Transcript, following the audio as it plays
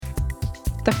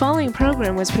The following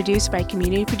program was produced by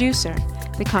Community Producer.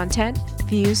 The content,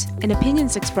 views, and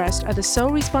opinions expressed are the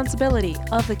sole responsibility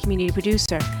of the Community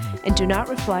Producer and do not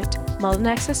reflect Malden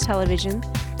Access Television,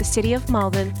 the City of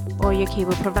Malden, or your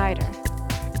cable provider.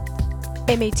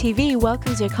 MATV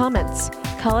welcomes your comments.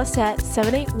 Call us at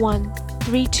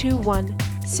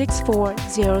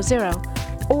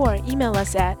 781-321-6400 or email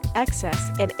us at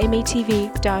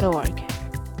access@matv.org.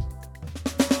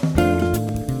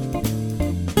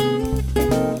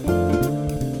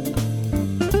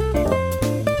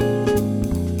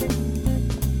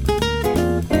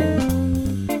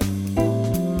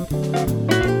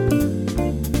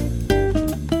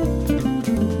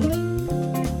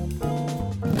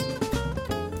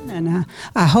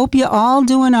 I hope you're all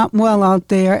doing up well out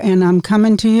there, and I'm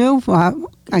coming to you,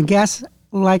 I guess,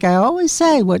 like I always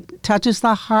say, what touches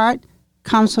the heart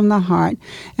comes from the heart.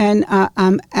 And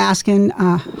I'm asking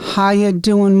how you're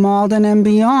doing, Malden and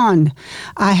beyond.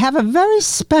 I have a very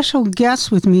special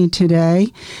guest with me today,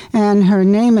 and her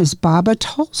name is Barbara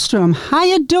Tolstrom. How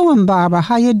you doing, Barbara?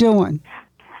 How you doing?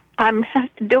 I'm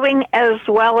doing as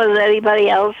well as anybody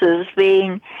else is,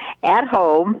 being at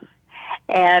home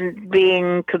and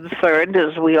being concerned,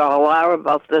 as we all are,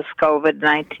 about this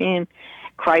COVID-19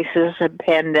 crisis and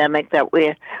pandemic that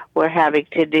we're having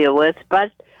to deal with.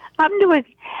 But I'm doing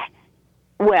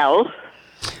well.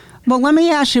 Well, let me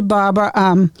ask you,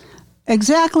 Barbara,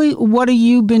 exactly what have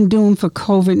you been doing for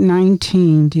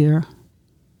COVID-19, dear?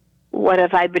 What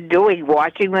have I been doing?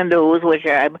 Watching the news, which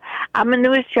I'm a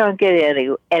news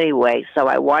junkie anyway, so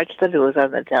I watch the news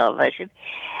on the television,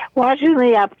 watching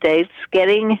the updates,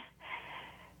 getting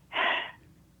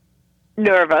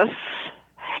nervous.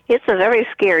 It's a very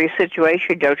scary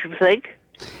situation, don't you think?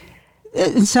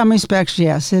 In some respects,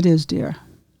 yes, it is, dear.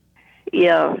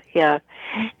 Yeah.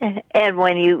 And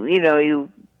when you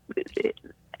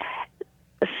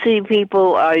see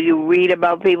people, you read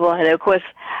about people, and of course,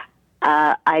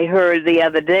 I heard the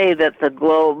other day that the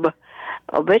Globe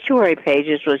obituary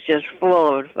pages was just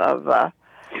full of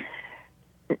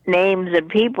names and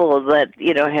people that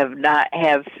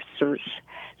have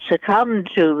succumbed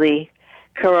to the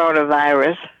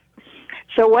coronavirus.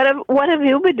 So what have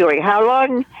you been doing? How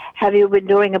long have you been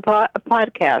doing a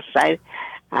podcast?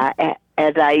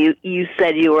 You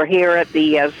said you were here at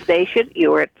the station.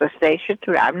 You were at the station.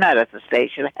 I'm not at the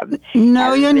station.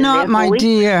 No, you're not, my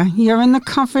dear. You're in the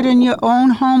comfort in your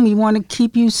own home. We want to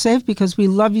keep you safe because we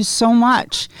love you so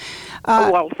much.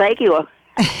 Well, thank you.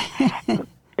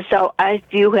 So, do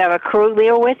you have a crew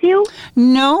there with you?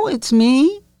 No, it's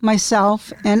me,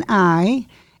 myself, and I.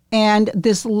 And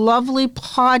this lovely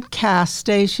podcast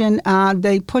station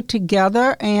they put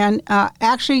together. And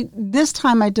actually, this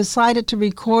time I decided to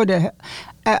record it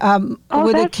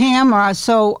with a camera.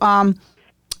 So I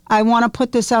want to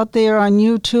put this out there on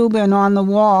YouTube and on the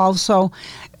wall. So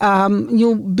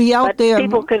you'll be out there.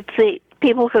 People can see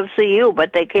you,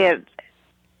 but they can't.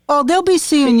 Oh, they'll be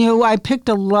seeing you. I picked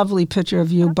a lovely picture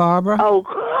of you, Barbara. Oh.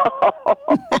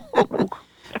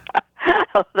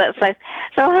 Oh, that's nice.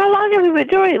 So how long have you been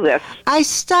doing this? I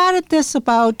started this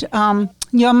about,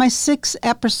 you're my sixth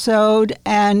episode,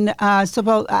 and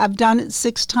I've done it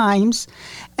 6 times.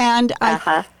 And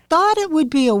I thought it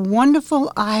would be a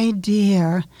wonderful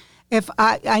idea if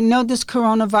I know this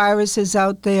coronavirus is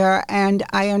out there, and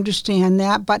I understand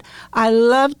that, but I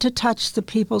love to touch the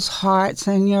people's hearts,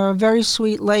 and you're a very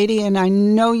sweet lady, and I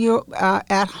know you're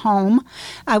at home.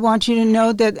 I want you to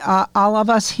know that all of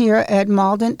us here at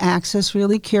Malden Access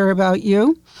really care about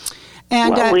you.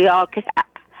 And we all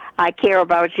I care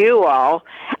about you all.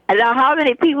 And now, how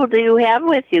many people do you have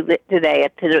with you today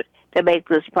to make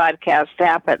this podcast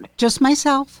happen? Just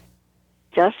myself.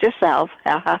 Just yourself,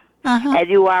 And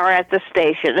you are at the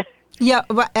station. Yeah,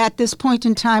 at this point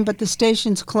in time, but the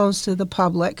station's closed to the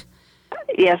public.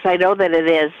 Yes, I know that it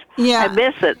is. Yeah. I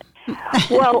miss it.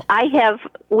 Well,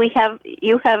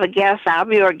 you have a guest.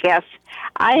 I'm your guest.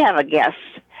 I have a guest.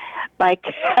 My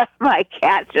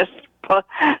cat just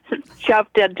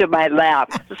jumped into my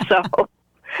lap. So.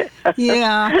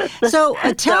 Yeah. So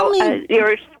tell me,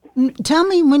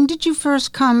 when did you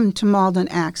first come to Malden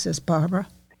Access, Barbara?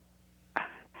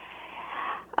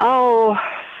 Oh,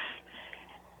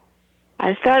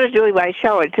 I started doing my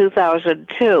show in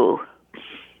 2002,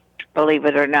 believe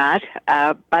it or not.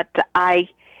 But I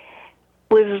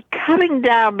was coming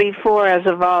down before as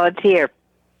a volunteer.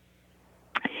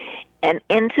 And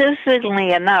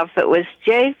interestingly enough, it was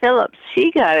Jay Phillips. She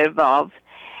got involved.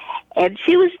 And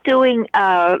she was doing,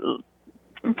 I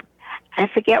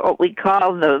forget what we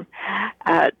call them,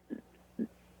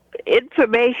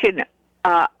 information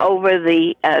over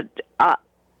the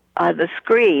on the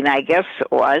screen, I guess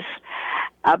it was,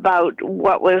 about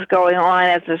what was going on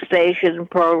at the station,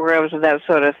 programs and that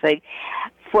sort of thing,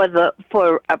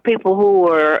 for people who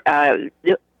were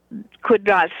could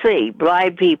not see,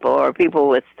 blind people or people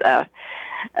with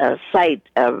sight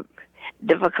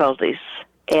difficulties,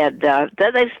 and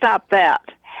then they stopped that.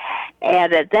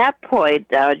 And at that point,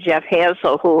 Jeff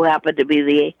Hansel, who happened to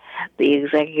be the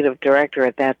executive director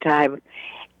at that time,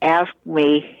 asked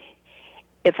me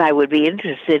if I would be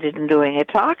interested in doing a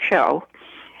talk show.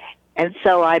 And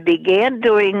so I began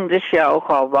doing the show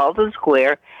called Walden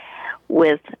Square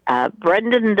with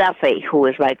Brendan Duffy, who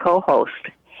was my co-host.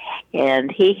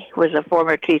 And he was a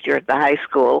former teacher at the high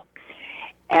school.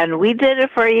 And we did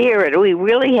it for a year, and we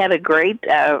really had a great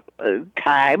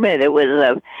time, and it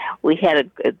was we had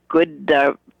a good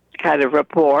kind of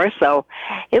rapport. So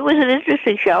it was an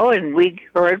interesting show, and we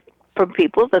heard from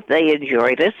people that they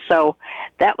enjoyed it. So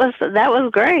that was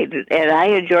great, and I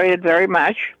enjoyed it very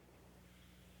much.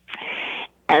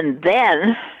 And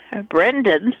then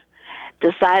Brendan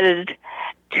decided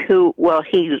to, well,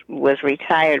 he was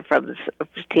retired from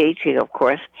teaching, of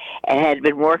course, and had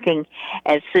been working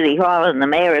at City Hall in the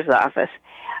mayor's office.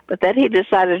 But then he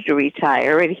decided to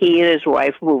retire, and he and his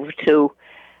wife moved to,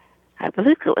 I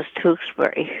believe it was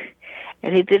Tewksbury,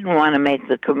 and he didn't want to make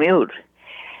the commute.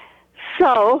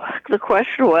 So the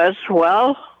question was,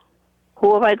 well,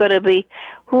 who am I going to be?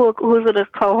 Who's going to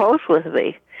co-host with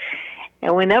me?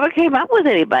 And we never came up with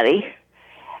anybody.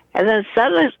 And then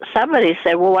suddenly somebody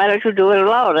said, well, why don't you do it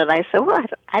alone? And I said, well,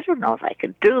 I don't know if I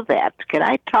can do that. Can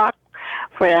I talk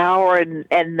for an hour? And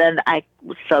then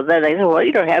so then they said, well,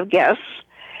 you don't have guests.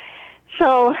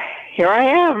 So here I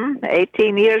am,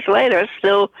 18 years later,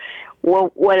 still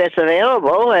when it's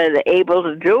available and able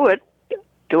to do it,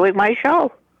 doing my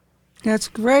show. That's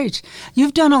great.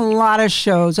 You've done a lot of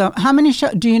shows. How many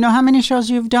shows? Do you know how many shows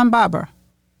you've done, Barbara?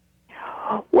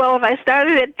 Well, if I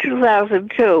started in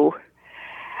 2002,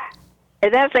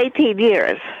 and that's 18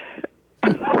 years,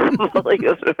 believe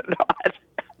it or not.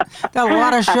 That's a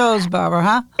lot of shows, Barbara,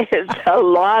 huh? It's a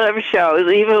lot of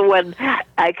shows, even when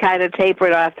I kind of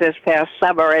tapered off this past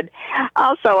summer. And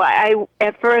also,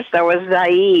 at first I was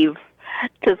naive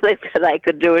to think that I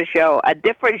could do a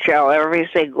different show every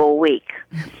single week.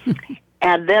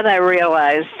 And then I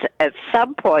realized at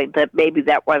some point that maybe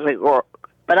that wasn't work.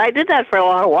 But I did that for a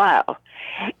long while.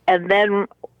 And then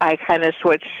I kind of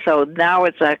switched, so now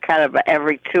it's a kind of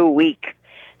every 2-week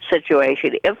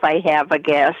situation if I have a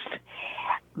guest.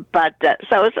 But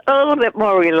so it's a little bit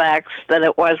more relaxed than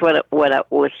it was when it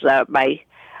was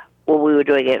when we were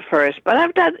doing it first. But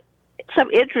I've done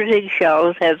some interesting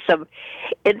shows, had some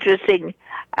interesting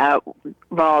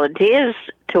volunteers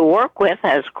to work with.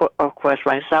 As of course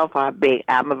myself, I'm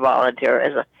a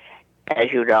volunteer,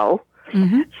 as you know.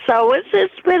 Mm-hmm. So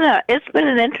it's been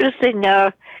an interesting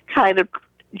kind of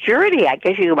journey, I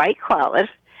guess you might call it.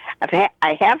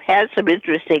 I have had some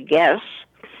interesting guests.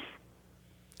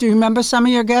 Do you remember some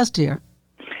of your guests here?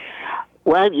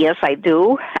 Well, yes, I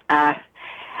do.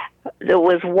 There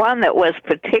was one that was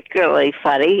particularly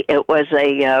funny. It was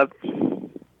a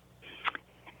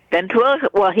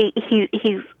ventriloquist. Well,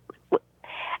 he's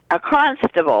a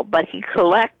constable, but he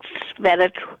collects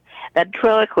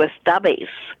ventriloquist dummies.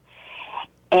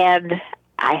 And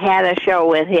I had a show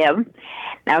with him.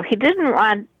 Now, he didn't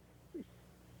want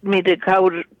me to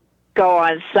go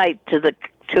on site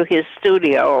to his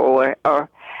studio,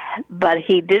 but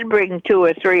he did bring 2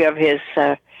 or 3 of his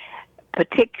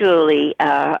particularly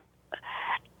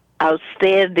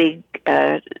outstanding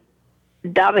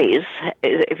dummies,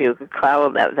 if you could call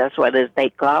them that. That's what they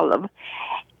call them.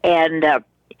 And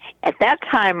at that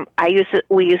time,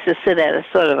 we used to sit at a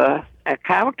sort of a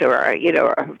counter,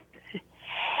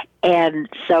 and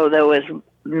so there was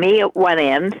me at one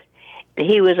end,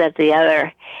 he was at the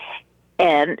other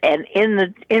end, and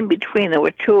in between there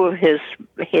were 2 of his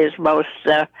most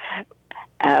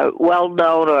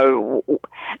well-known or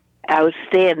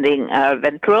outstanding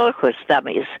ventriloquist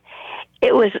dummies.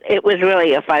 It was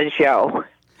really a fun show.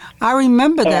 I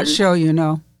remember that show, You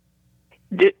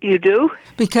do?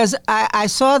 Because I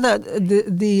saw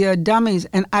the dummies,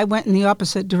 and I went in the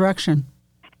opposite direction.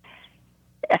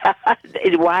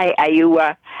 Why are you?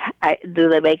 Do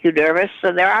they make you nervous?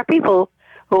 So there are people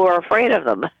who are afraid of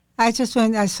them. I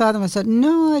saw them. I said,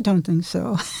 "No, I don't think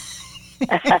so."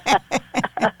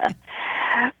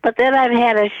 But then I've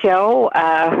had a show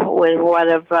with one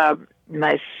of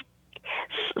my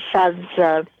son's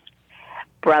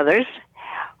brothers,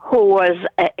 who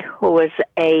was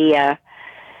an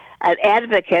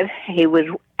advocate. He was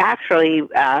actually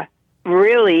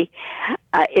really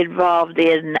involved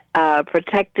in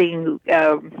protecting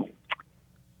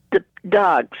the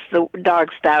dogs, the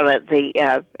dogs down at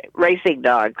the racing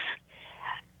dogs.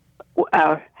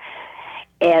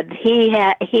 And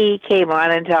he came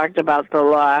on and talked about the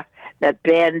law that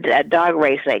banned dog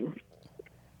racing,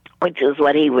 which is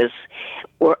what he was,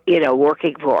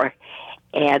 working for.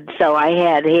 And so I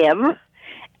had him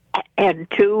and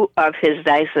two of his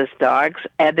nicest dogs,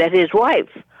 and then his wife,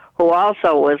 who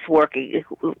also was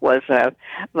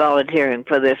volunteering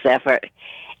for this effort.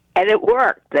 And it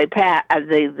worked. They passed.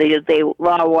 The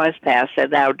law was passed,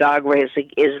 and now dog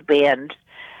racing is banned,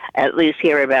 at least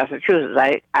here in Massachusetts.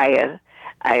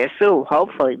 I assume,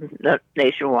 hopefully,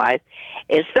 nationwide.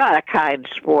 It's not a kind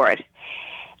sport.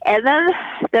 And then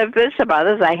there have been some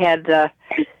others. I had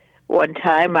one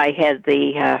time. I had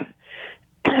the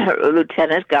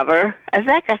lieutenant governor. In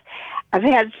fact, I've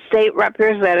had state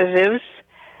representatives,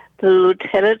 the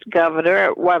lieutenant governor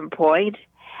at one point.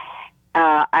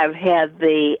 I've had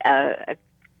a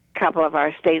couple of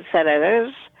our state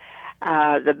senators.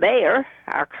 The mayor,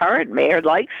 our current mayor,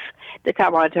 likes to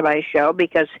come onto my show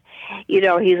because, he's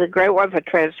a great one for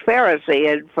transparency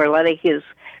and for letting his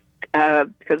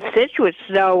constituents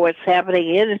know what's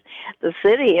happening in the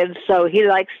city. And so he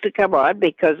likes to come on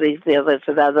because he feels it's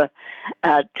another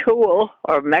tool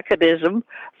or mechanism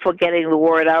for getting the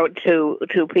word out to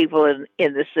people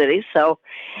in the city. So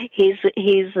he's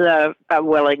a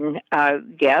willing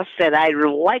guest, and I'd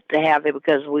like to have him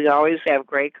because we always have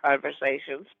great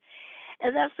conversations.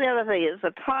 And that's the other thing. It's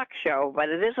a talk show, but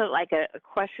it isn't like a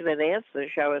question and answer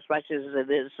show as much as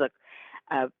it is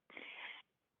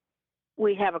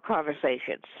we have a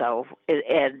conversation. So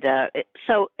and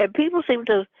people seem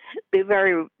to be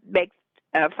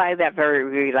find that very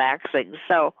relaxing.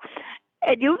 So,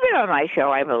 and you've been on my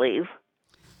show, I believe.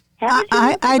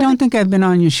 I don't think I've been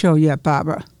on your show yet,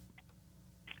 Barbara,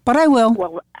 but I will.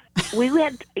 Well, we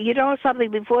went. Something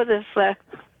before this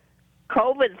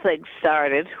COVID thing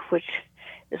started, which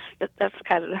that's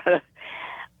kind of not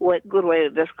a good way to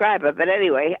describe it. But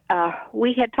anyway,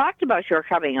 we had talked about your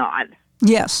coming on.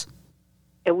 Yes.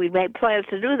 And we made plans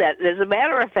to do that. As a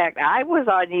matter of fact, I was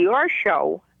on your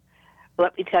show,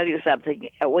 let me tell you something,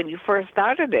 when you first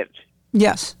started it.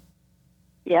 Yes.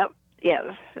 Yep,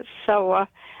 yes. So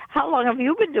how long have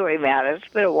you been doing that? It's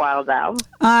been a while now.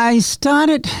 I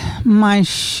started my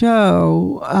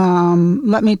show,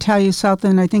 let me tell you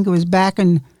something, I think it was back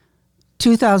in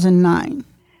 2009.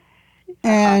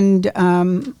 And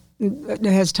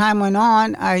as time went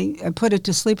on, I put it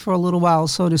to sleep for a little while,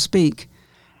 so to speak.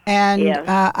 And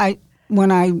yes.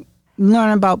 When I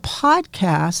learned about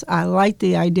podcasts, I liked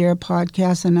the idea of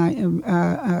podcasts, and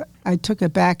I took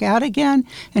it back out again,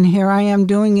 and here I am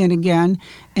doing it again.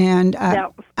 And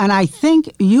I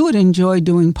think you would enjoy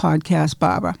doing podcasts,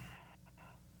 Barbara.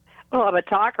 Well, I'm a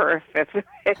talker.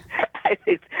 I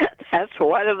think that's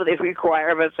one of the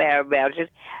requirements I imagine.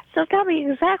 So tell me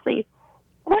exactly,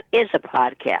 what is a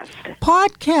podcast?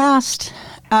 Podcast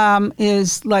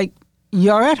is like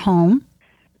you're at home.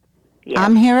 Yep.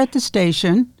 I'm here at the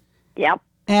station. Yep.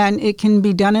 And it can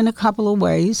be done in a couple of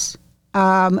ways.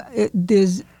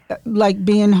 There's like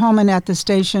being home and at the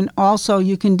station. Also,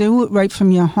 you can do it right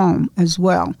from your home as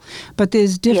well. But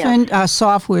there's different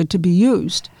software to be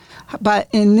used. But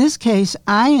in this case,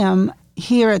 I am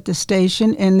here at the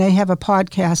station, and they have a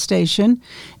podcast station.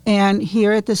 And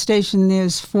here at the station,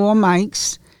 there's 4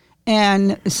 mics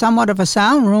and somewhat of a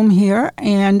sound room here.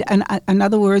 And in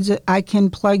other words, I can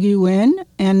plug you in,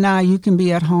 and you can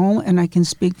be at home, and I can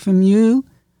speak from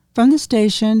the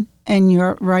station, and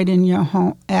you're right in your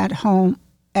home,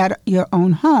 at your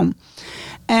own home.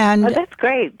 And that's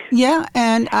great. Yeah,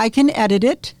 and I can edit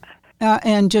it,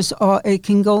 and it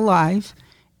can go live,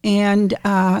 and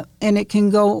it can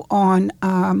go on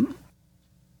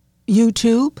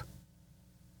YouTube.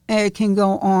 It can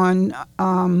go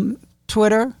on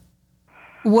Twitter,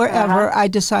 wherever I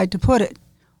decide to put it,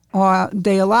 or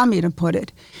they allow me to put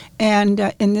it. And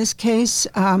in this case,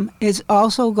 it's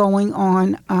also going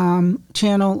on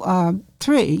Channel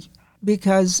 3,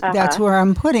 because that's where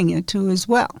I'm putting it to as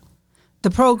well.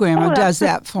 The programmer does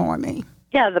that for me.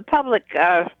 Yeah, the public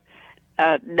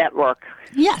network.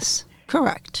 Yes,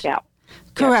 correct. Yeah.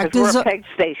 Correct. Yeah, we're a PEG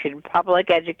station, Public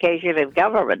Education and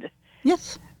Government.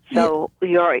 Yes. So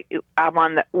we're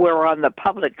on the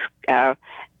public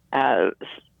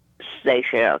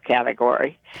station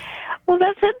category. Well,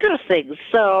 that's interesting.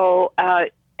 So,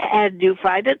 and you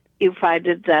find it fun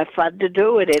to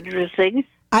do and interesting?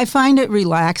 I find it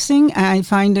relaxing. I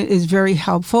find it is very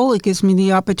helpful. It gives me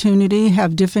the opportunity to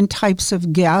have different types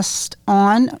of guests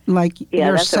on, like yourself.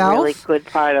 Yeah, that's a really good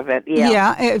part of it.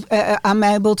 Yeah, I'm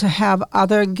able to have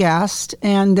other guests,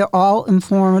 and they're all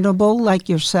informative, like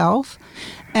yourself.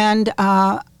 And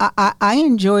I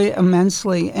enjoy it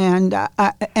immensely. And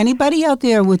anybody out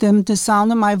there within the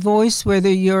sound of my voice, whether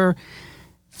you're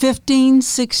 15,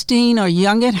 16, or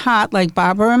young at heart like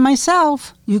Barbara and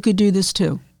myself, you could do this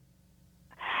too.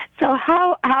 So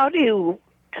how do you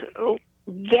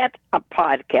get a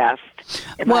podcast?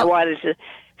 If I wanted to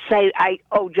say,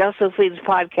 Josephine's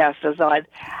podcast is on,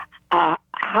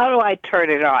 how do I turn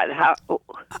it on?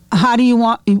 How do you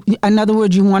want? In other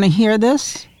words, you want to hear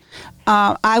this?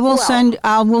 I will send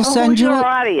you your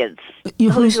audience.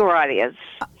 Who's your audience?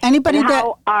 Anybody and that.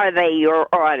 How are they your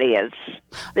audience?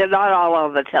 They're not all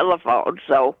on the telephone,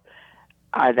 so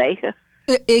are they?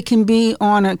 It can be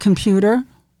on a computer,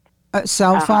 a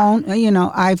cell phone,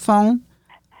 iPhone.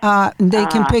 They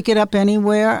can pick it up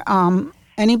anywhere.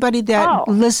 Anybody that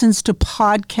listens to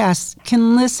podcasts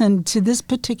can listen to this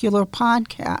particular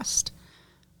podcast.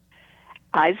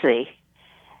 I see.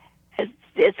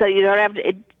 So you don't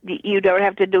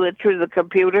have to do it through the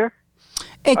computer.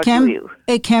 It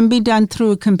can be done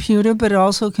through a computer, but it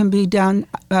also can be done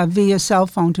via cell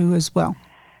phone too as well.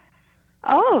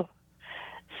 Oh,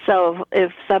 so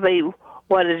if somebody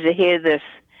wanted to hear this,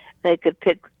 they could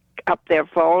pick up their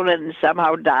phone and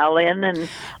somehow dial in and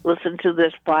listen to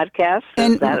this podcast?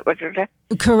 Is that what you're saying?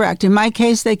 Correct. In my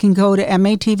case, they can go to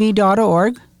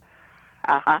matv.org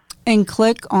and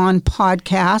click on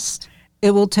podcast.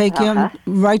 It will take them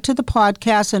right to the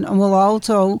podcast, and will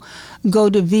also go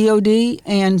to VOD,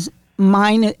 and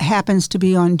mine happens to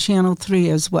be on Channel 3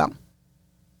 as well.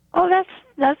 Oh,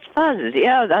 that's fun.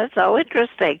 Yeah, that's so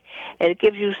interesting. And it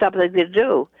gives you something to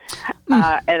do.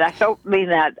 And I don't mean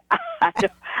that.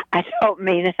 I don't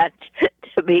mean that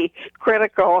to be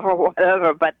critical or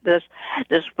whatever, but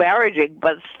disparaging.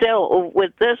 But still,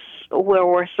 with this, where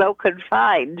we're so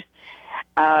confined,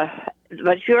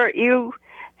 but you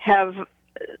have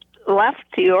left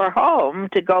your home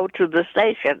to go to the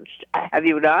stations, have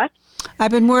you not? I've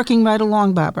been working right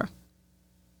along, Barbara.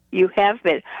 You have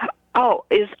been. Oh,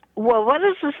 what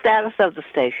is the status of the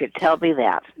station? Tell me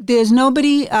that. There's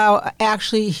nobody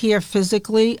actually here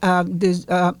physically. There's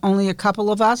only a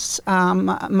couple of us,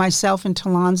 myself and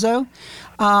Talonzo.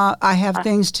 I have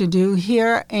things to do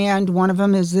here, and one of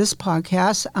them is this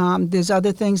podcast. There's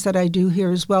other things that I do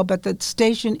here as well, but the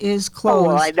station is closed.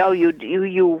 Oh, well, I know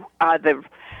you are the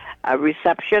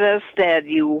receptionist, and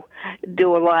you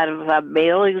do a lot of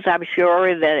mailings, I'm sure,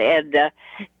 and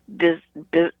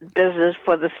business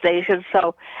for the station.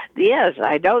 So, yes,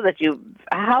 I know that you.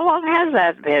 How long has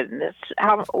that been?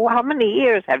 How many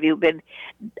years have you been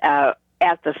at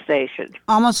the station?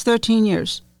 Almost 13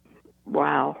 years.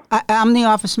 Wow. I'm the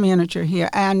office manager here,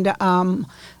 and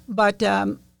but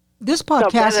this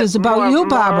podcast is about you,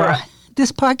 Barbara.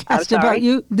 This podcast is about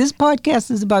you. This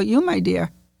podcast is about you, my dear.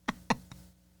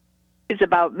 It's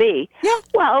about me. Yeah.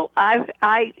 Well,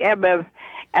 I am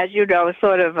as you know,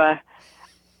 sort of a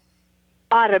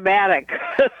automatic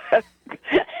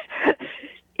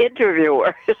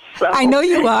interviewer. So I know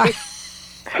you are.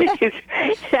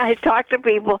 I talk to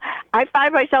people. I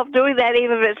find myself doing that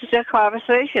even if it's just a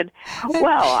conversation.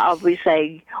 Well, I'll be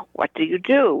saying, "What do you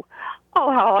do?"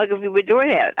 Oh, how long have you been doing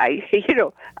it?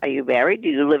 Are you married? Do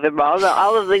you live in Malden?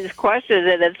 All of these questions,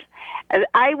 and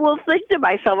I will think to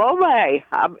myself, "Oh my,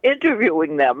 I'm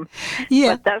interviewing them."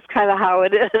 Yeah, but that's kind of how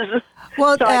it is.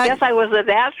 Well, so I guess I was a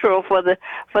natural for the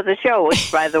show,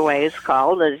 which, by the way, is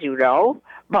called, as you know,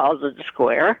 Malden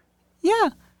Square. Yeah.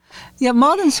 Yeah,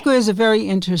 Malden Square is a very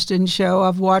interesting show.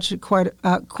 I've watched it quite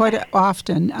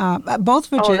often. Both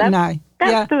Virginia and I.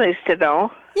 That's nice to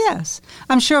know. Yes.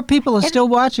 I'm sure people are still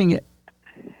watching it.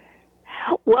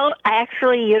 Well,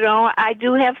 actually, I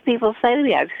do have people say to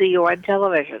me, I see you on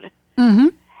television. Mm-hmm.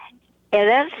 And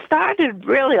that started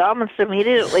really almost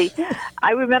immediately.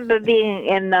 I remember being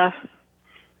in,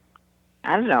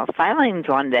 Filings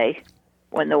one day,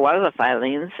 when there was a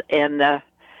Filings, and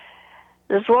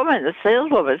this woman, the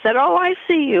saleswoman, said, "Oh, I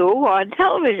see you on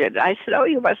television." I said, "Oh,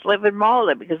 you must live in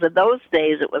Malden," because in those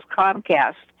days it was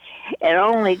Comcast, and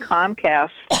only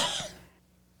Comcast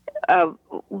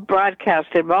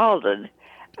broadcast in Malden,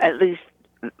 at least.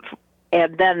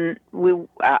 And then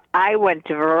I went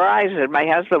to Verizon. My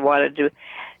husband wanted to,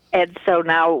 and so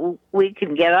now we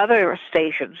can get other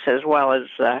stations as well as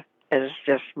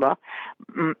just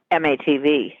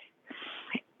MATV.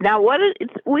 Now,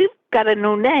 we've got a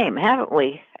new name, haven't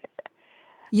we?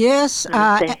 Yes,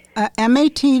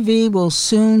 MATV will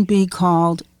soon be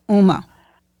called UMA.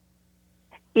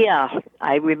 Yeah,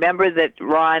 I remember that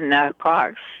Ron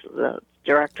Cox, the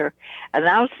director,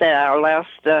 announced that at our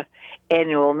last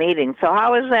annual meeting. So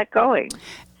how is that going?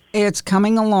 It's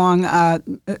coming along.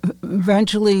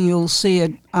 Eventually you'll see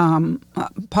it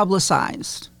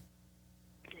publicized.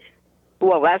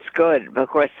 Well, that's good. Of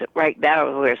course, right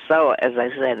now we're so, as I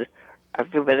said a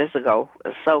few minutes ago,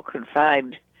 so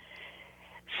confined.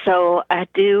 So,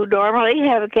 do you normally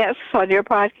have guests on your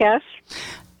podcast?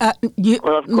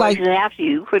 Well, of course you have to.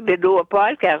 You couldn't do a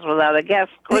podcast without a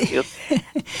guest, could you?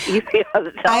 You'd be on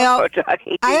the telephone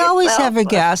talking to I yourself. always have a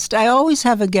guest. I always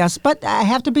have a guest. But I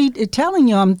have to be telling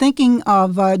you, I'm thinking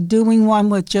of doing one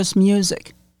with just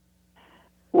music.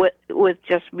 With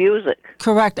just music?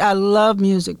 Correct. I love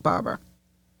music, Barbara.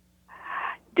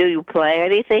 Do you play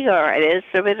anything or an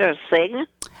instrument or sing?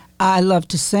 I love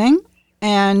to sing,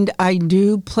 and I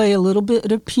do play a little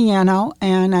bit of piano,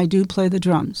 and I do play the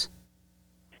drums.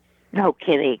 No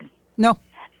kidding. No.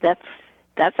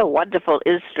 That's a wonderful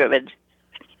instrument.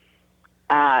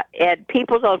 And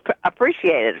people don't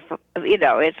appreciate it. You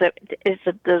know,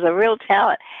 there's a real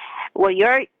talent. Well,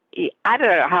 I don't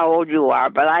know how old you are,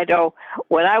 but I know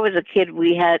when I was a kid,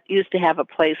 we used to have a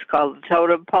place called the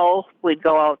Totem Pole. We'd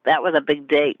go out. That was a big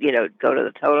date, go to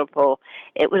the Totem Pole.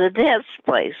 It was a dance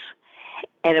place,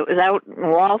 and it was out in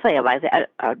Waltham,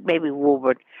 maybe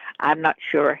Woburn. I'm not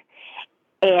sure.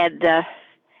 And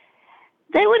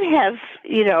they would have,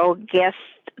 guest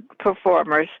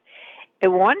performers.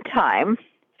 At one time,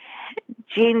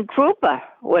 Gene Krupa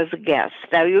was a guest.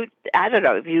 Now, I don't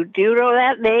know if do you know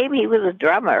that name? He was a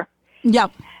drummer. Yeah.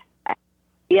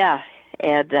 Yeah,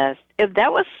 and that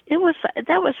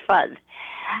was fun.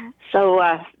 So,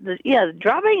 the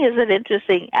drumming is an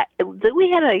interesting. We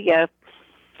had a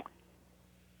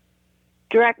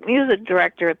music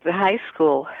director at the high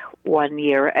school one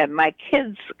year, and my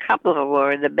kids, a couple of them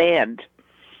were in the band,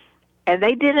 and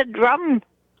they did a drum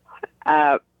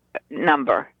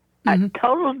number. A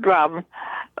total drum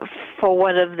for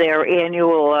one of their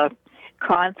annual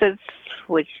concerts,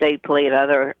 which they played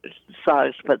other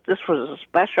songs, but this was a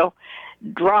special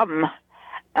drum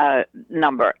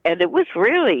number, and it was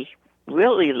really,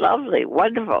 really lovely,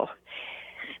 wonderful.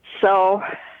 So,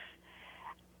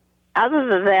 other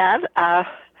than that,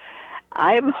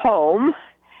 I'm home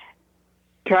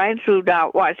trying to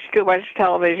not watch too much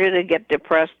television and get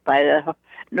depressed by the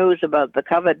news about the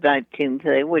COVID-19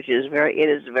 thing, which is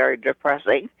very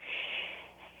depressing,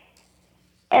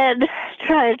 and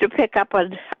trying to pick up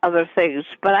on other things.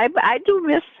 But I do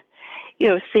miss,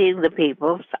 seeing the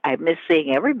people. I miss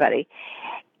seeing everybody,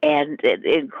 and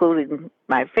including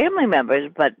my family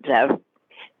members. But then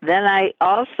I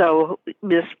also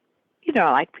miss,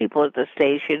 like people at the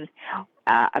station.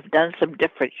 I've done some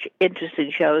different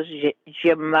interesting shows.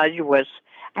 Jim Mudge was,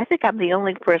 I think I'm the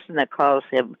only person that calls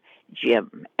him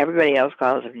Jim. Everybody else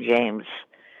calls him James.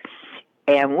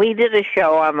 And we did a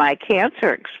show on my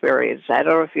cancer experience. I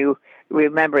don't know if you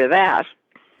remember that.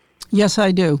 Yes,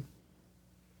 I do.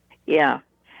 Yeah.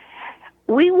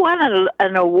 We won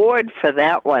an award for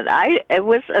that one.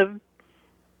 Was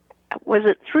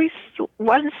it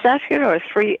one session or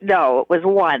three? No, it was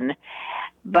one.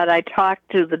 But I talked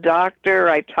to the doctor.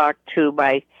 I talked to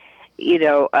my,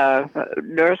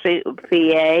 nursing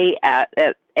PA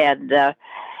and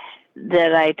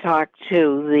then I talked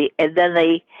to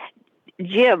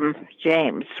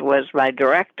James was my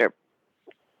director.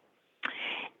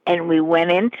 And we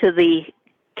went into the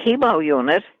chemo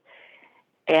unit,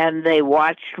 and they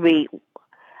watched me.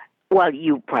 Well,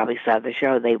 you probably saw the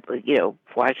show. They,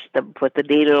 watched them put the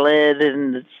needle in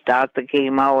and start the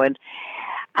chemo. And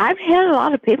I've had a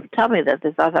lot of people tell me that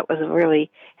they thought that was a really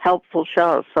helpful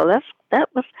show. So that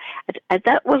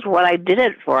was what I did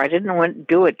it for. I didn't want to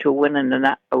do it to win an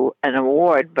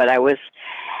award, but it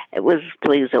was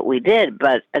pleased that we did.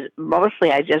 But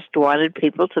mostly, I just wanted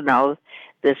people to know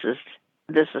this is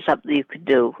something you could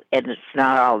do, and it's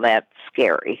not all that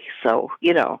scary. So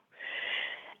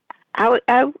I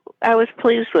was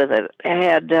pleased with it,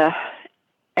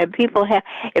 and people have.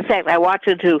 In fact, I walked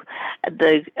into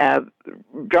the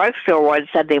drugstore one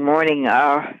Sunday morning,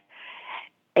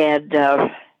 and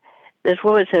this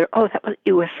woman said, "Oh,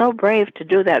 you were so brave to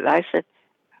do that." And I said,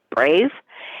 "Brave?"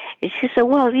 And she said,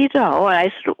 "Well, And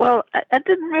I said, "Well, I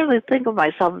didn't really think of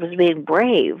myself as being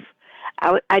brave.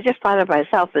 I just thought of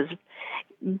myself as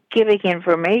giving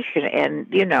information, and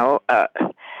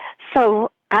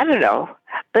so I don't know,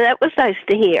 but that was nice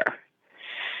to hear."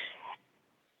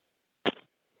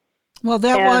 Well,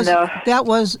 that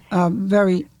was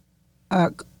very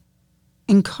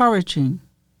encouraging.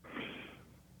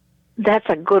 That's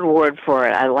a good word for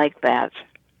it. I like that.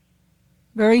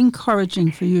 Very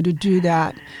encouraging for you to do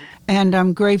that, and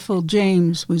I'm grateful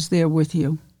James was there with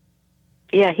you.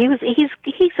 Yeah,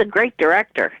 he's a great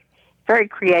director, very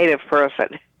creative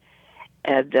person,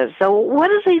 and so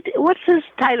what's his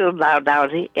title now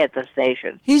down at the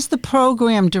station? He's the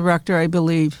program director, I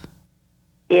believe.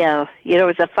 Yeah,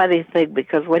 it's a funny thing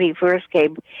because when he first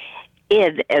came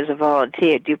in as a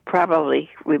volunteer, you probably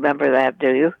remember that,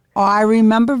 do you? Oh, I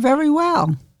remember very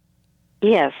well.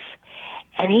 Yes,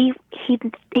 and he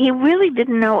really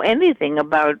didn't know anything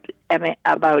about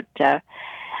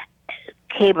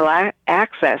cable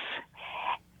access,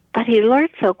 but he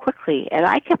learned so quickly. And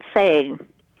I kept saying,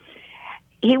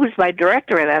 he was my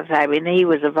director at that time, and he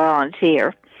was a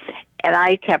volunteer. And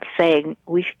I kept saying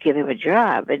we should give him a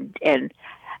job, and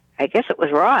I guess it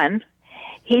was Ron.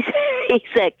 He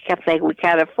kept saying we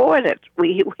can't afford it.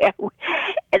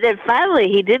 And then finally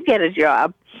he did get a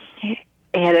job,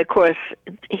 and of course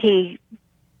he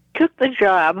took the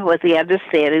job with the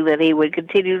understanding that he would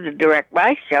continue to direct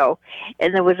my show,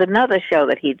 and there was another show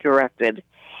that he directed,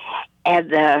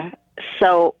 and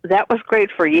so that was great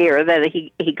for a year. Then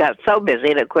he got so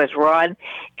busy, and of course Ron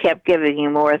kept giving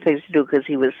him more things to do because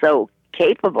he was so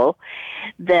capable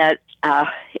that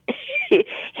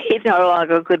he no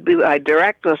longer could be my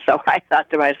director. So I thought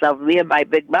to myself, me and my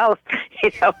big mouth,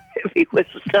 if he was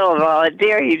still a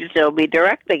volunteer, he'd still be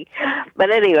directing.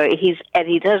 But anyway,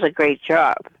 he does a great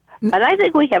job. And I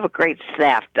think we have a great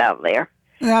staff down there.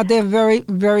 Yeah, they're very,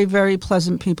 very, very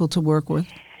pleasant people to work with.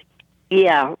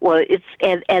 Yeah, well,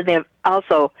 and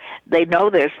they know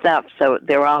their stuff, so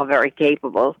they're all very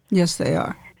capable. Yes, they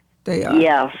are. They are.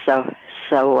 Yeah, so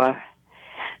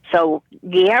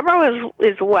Guillermo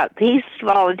is what? He's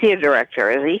volunteer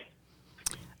director, is he?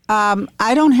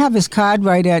 I don't have his card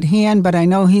right at hand, but I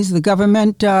know he's the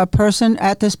government person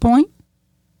at this point.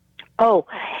 Oh,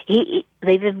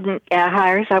 they didn't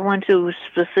hire someone to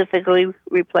specifically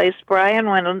replace Brian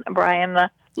when Brian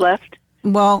left?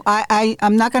 Well,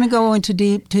 I'm not going to go into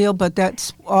detail, but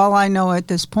that's all I know at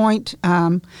this point.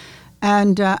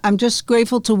 And I'm just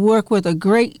grateful to work with a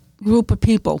great group of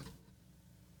people.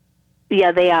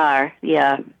 Yeah, they are.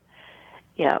 Yeah.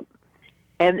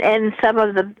 And some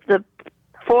of the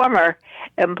former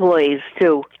employees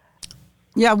too.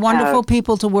 Yeah, wonderful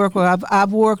people to work with.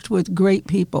 I've worked with great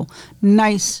people,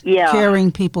 nice,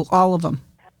 caring people, all of them.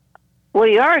 Well,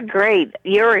 you're a great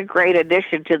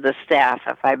addition to the staff,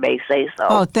 if I may say so.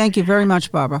 Oh, thank you very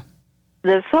much, Barbara.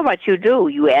 There's so much you do.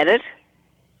 You edit,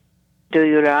 do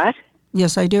you not?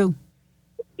 Yes, I do.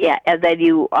 Yeah, and then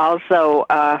you also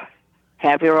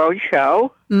have your own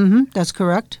show. Mm-hmm, that's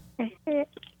correct.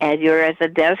 And you're at the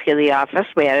desk, you're the office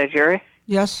manager.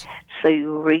 Yes. So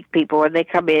you read people when they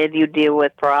come in, you deal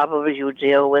with problems, you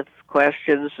deal with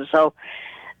questions. So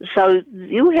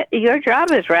your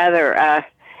job is rather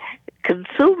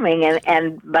consuming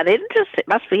but interesting. It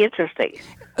must be interesting.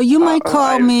 You might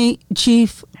call me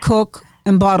chief cook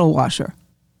and bottle washer.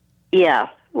 Yeah.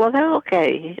 Well, that's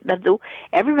okay.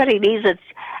 Everybody needs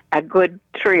a good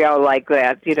trio like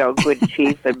that, good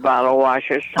chief and bottle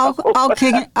washer. So.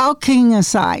 I'll king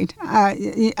aside.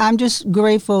 I'm just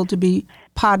grateful to be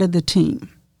part of the team.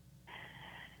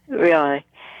 Really?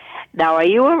 Now, are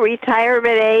you a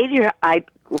retirement age?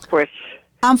 Of course.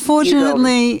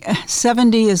 Unfortunately,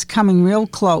 70 is coming real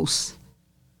close.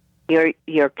 You're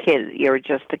kid. You're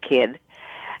just a kid.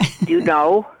 Do you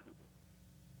know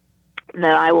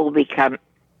that I will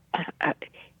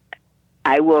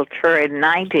turn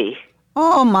 90?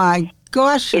 Oh, my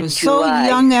gosh. You're so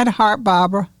young at heart,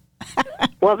 Barbara.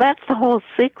 Well, that's the whole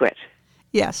secret.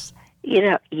 Yes.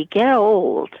 You get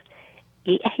old.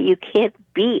 You can't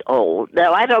be old.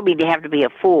 No, I don't mean you have to be a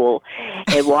fool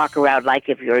and walk around like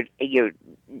if you're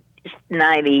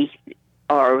 90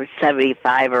 or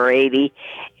 75 or 80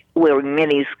 wearing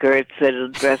mini skirts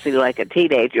and dressing like a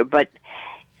teenager, but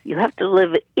you have to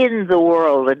live in the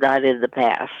world and not in the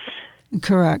past.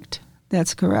 Correct.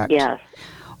 That's correct. Yes.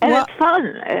 And it's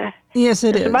fun. Yes,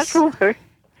 it is. Much more.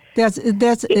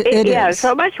 It is.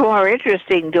 So much more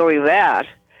interesting doing that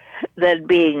than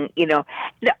being,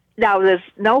 Now, there's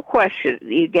no question.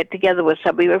 You get together with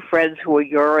some of your friends who are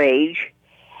your age,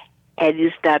 and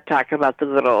you start talking about the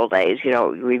good old days.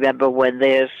 Remember when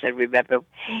this, and remember,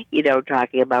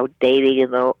 talking about dating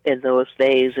in those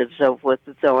days, and so forth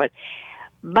and so on.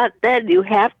 But then you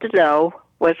have to know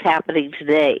what's happening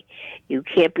today. You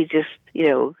can't be just,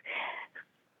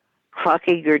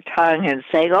 clucking your tongue and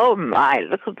saying, "Oh my,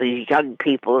 look at these young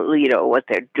people, what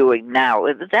they're doing now."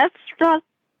 That's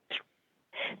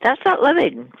not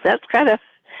living. That's kind of,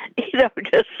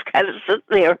 just kind of sit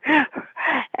there.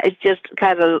 It's just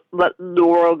kind of let the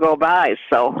world go by.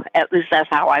 So at least that's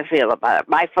how I feel about it.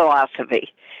 My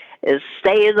philosophy is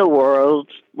stay in the world,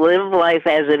 live life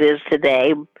as it is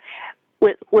today,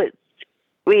 with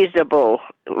reasonable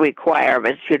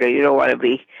requirements. You don't want to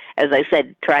be, as I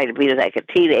said, trying to be like a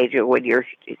teenager when you're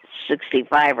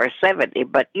 65 or 70,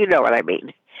 but you know what I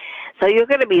mean. So you're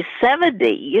going to be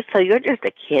 70. So you're just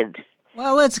a kid.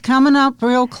 Well, it's coming up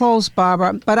real close,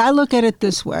 Barbara, but I look at it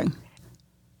this way.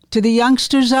 To the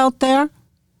youngsters out there,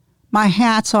 my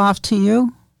hat's off to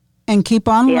you, and keep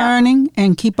on learning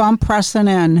and keep on pressing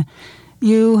in.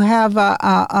 You have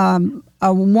a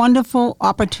wonderful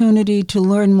opportunity to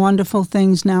learn wonderful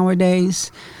things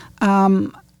nowadays.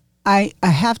 I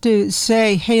have to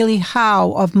say Haley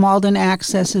Howe of Malden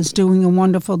Access is doing a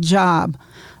wonderful job.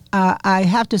 I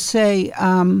have to say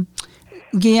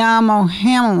Guillermo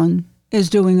Hamlin is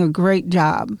doing a great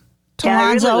job.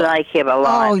 I really like him a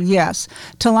lot. Oh, yes.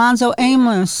 Talonzo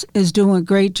Amos is doing a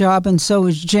great job, and so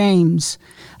is James.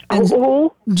 And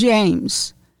who?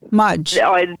 James Mudge.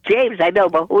 Oh, James, I know,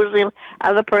 but who's the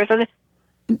other person?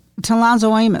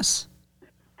 Talonzo Amos.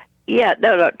 Yeah,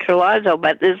 no, Talonzo,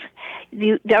 but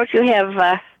don't you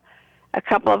have a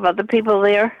couple of other people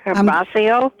there?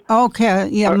 Marcio? Okay,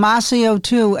 yeah, Marcio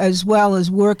too, as well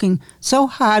as working so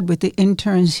hard with the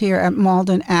interns here at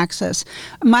Malden Access.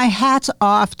 My hat's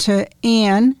off to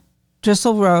Ann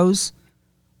Drissel Rose,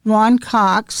 Ron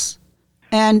Cox,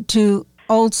 and to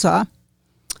Olsa,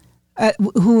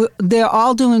 who they're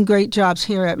all doing great jobs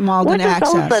here at Malden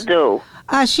Access. What does Olsa do?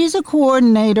 She's a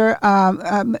coordinator,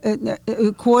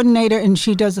 and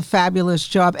she does a fabulous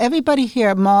job. Everybody here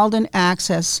at Malden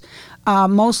Access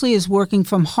mostly is working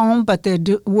from home, but they're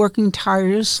working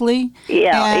tirelessly.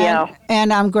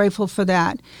 And I'm grateful for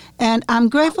that. And I'm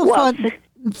grateful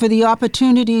for the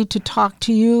opportunity to talk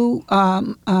to you,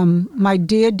 my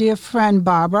dear friend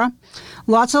Barbara.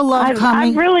 Lots of love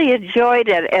coming. I've really enjoyed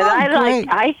it, and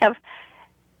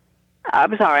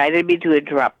I'm sorry, I didn't mean to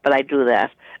interrupt, but I do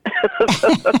that.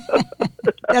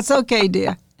 That's okay,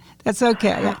 dear. That's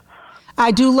okay.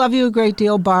 I do love you a great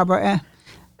deal, Barbara.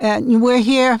 And we're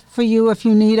here for you if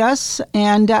you need us.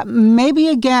 And maybe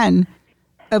again,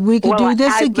 we could do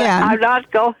this again. I'm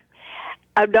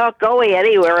not going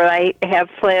anywhere. I have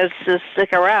plans to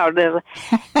stick around.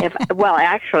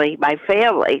 Actually, my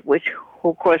family, which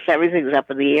of course everything's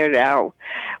up in the air now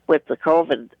with the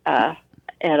COVID,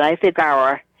 and I think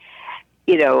our,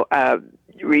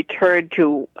 return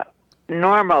to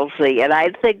normalcy, and I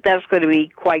think that's going to be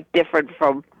quite different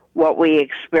from what we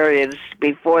experienced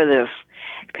before this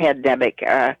pandemic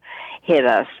hit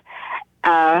us.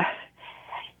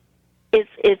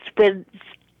 It's been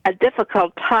a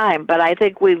difficult time, but I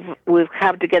think we've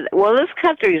come together. Well, this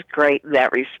country is great in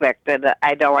that respect, and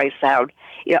I know I sound,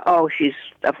 she's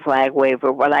a flag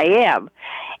waver, but I am,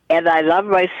 and I love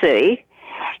my city.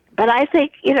 But I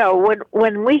think,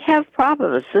 when we have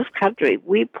problems, this country,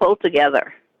 we pull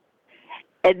together.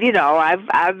 And,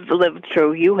 I've lived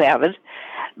through, you haven't,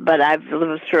 but I've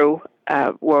lived through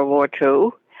World War II.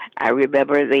 I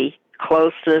remember the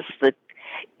closeness, the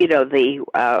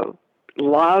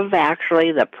love,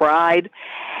 actually, the pride.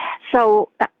 So,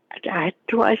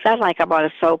 do I sound like I'm on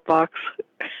a soapbox?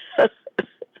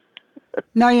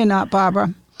 No, you're not,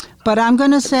 Barbara. But I'm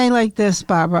going to say like this,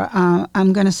 Barbara.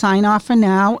 I'm going to sign off for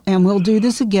now, and we'll do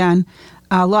this again.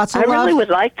 Lots of love. I really would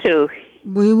like to.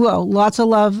 We will. Lots of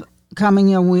love coming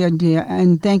your way, dear.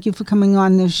 And thank you for coming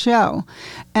on this show,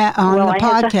 on the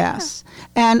podcast.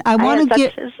 And I want to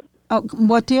get...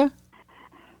 what, dear?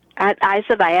 I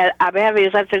said I'm having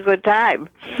such a good time.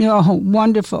 Oh,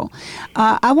 wonderful.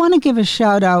 I want to give a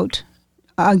shout-out,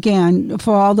 again,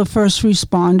 for all the first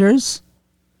responders,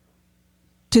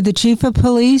 to the chief of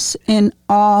police and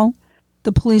all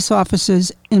the police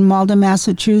officers in Malden,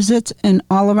 Massachusetts, and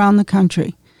all around the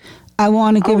country. I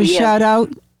want to give a shout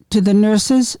out to the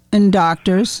nurses and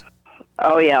doctors.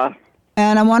 Oh, yeah.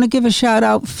 And I want to give a shout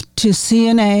out to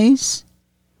CNAs,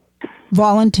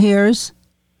 volunteers,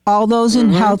 all those in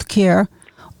healthcare,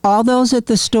 all those at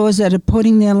the stores that are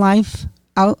putting their life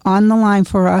out on the line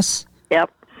for us.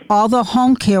 Yep. All the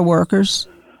home care workers,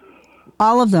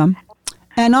 all of them.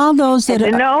 And all those that...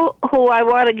 You know who I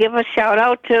want to give a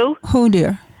shout-out to? Who,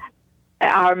 dear?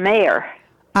 Our mayor.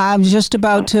 I'm just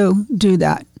about to do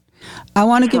that. I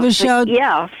want to give a shout...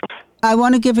 Yeah. I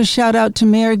want to give a shout-out to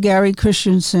Mayor Gary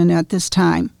Christensen at this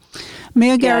time.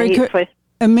 Mayor Gary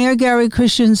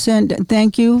Christensen,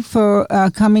 thank you for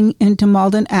coming into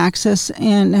Malden Access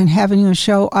and having a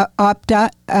show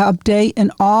update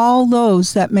and all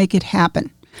those that make it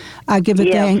happen. I give a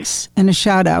thanks and a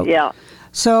shout-out. Yeah.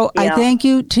 So I thank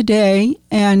you today,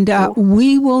 and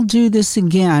we will do this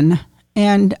again.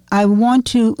 And I want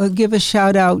to give a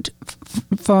shout out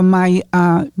for my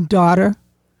daughter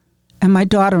and my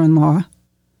daughter-in-law.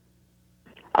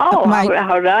 Oh,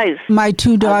 how nice! My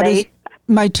two daughters.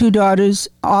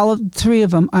 Three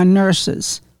of them are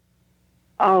nurses.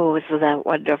 Oh, isn't that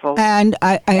wonderful? And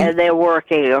and they're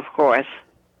working, of course.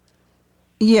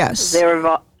 Yes.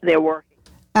 they're working.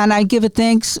 And I give it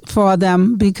thanks for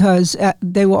them because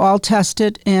they were all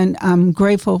tested, and I'm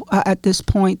grateful at this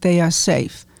point they are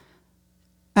safe.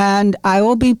 And I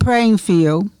will be praying for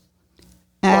you.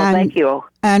 And, thank you.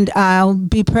 And I'll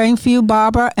be praying for you,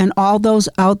 Barbara, and all those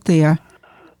out there.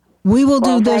 We will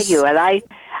do this. Thank you. And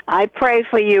I pray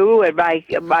for you and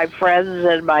my friends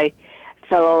and my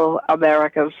fellow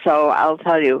Americans. So I'll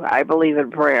tell you, I believe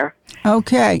in prayer.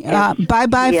 Okay.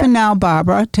 Bye-bye for now,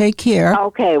 Barbara. Take care.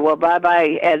 Okay. Well,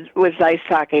 bye-bye. And it was nice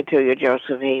talking to you,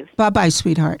 Josephine. Bye-bye,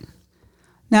 sweetheart.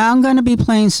 Now I'm going to be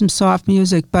playing some soft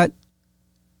music, but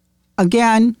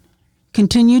again,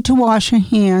 continue to wash your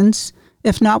hands,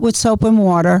 if not with soap and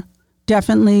water,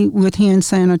 definitely with hand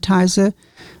sanitizer.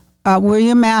 Wear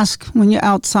your mask when you're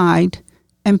outside,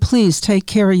 and please take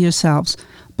care of yourselves.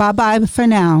 Bye-bye for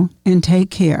now, and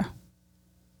take care.